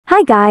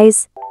Hi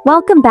guys,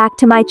 welcome back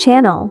to my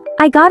channel.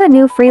 I got a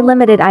new free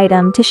limited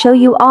item to show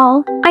you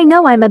all. I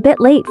know I'm a bit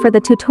late for the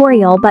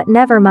tutorial, but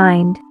never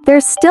mind.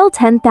 There's still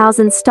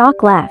 10,000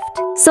 stock left.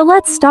 So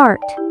let's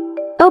start.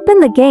 Open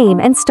the game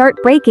and start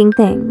breaking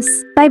things.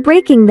 By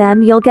breaking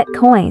them you'll get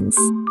coins.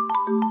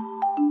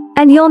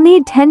 And you'll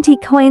need 10 T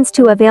coins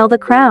to avail the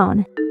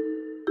crown.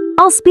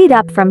 I'll speed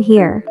up from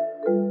here.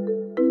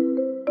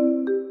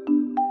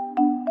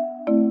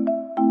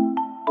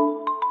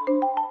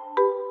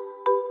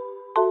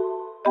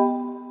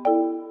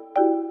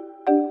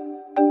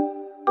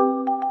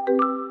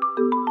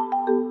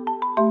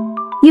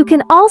 You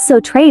can also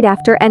trade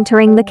after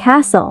entering the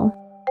castle.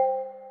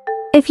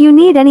 If you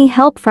need any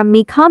help from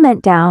me,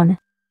 comment down.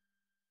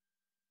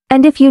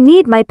 And if you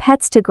need my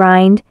pets to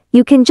grind,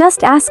 you can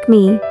just ask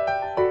me.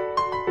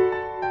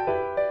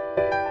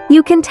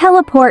 You can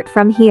teleport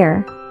from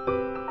here.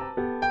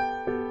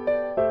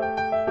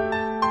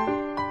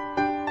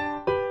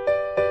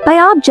 Buy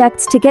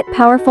objects to get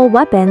powerful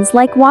weapons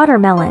like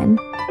watermelon.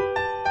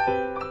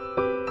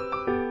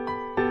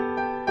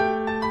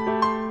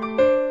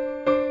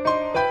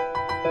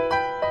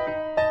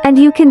 And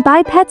you can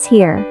buy pets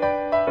here.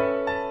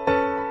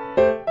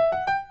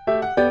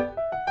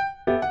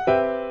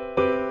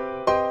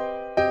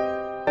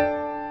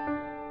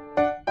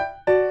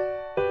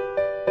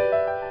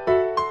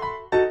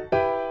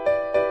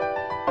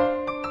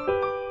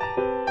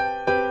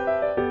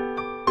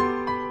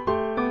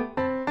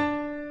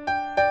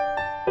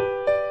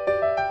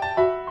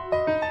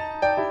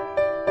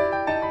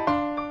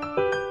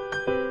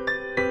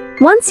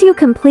 Once you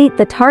complete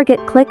the target,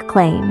 click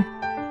claim.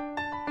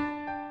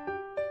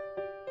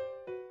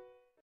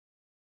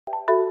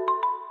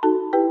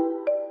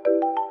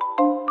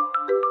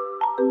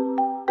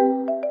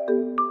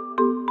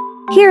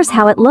 Here's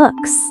how it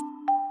looks.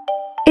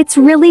 It's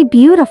really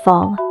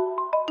beautiful.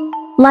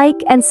 Like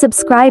and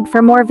subscribe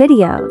for more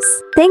videos.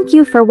 Thank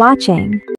you for watching.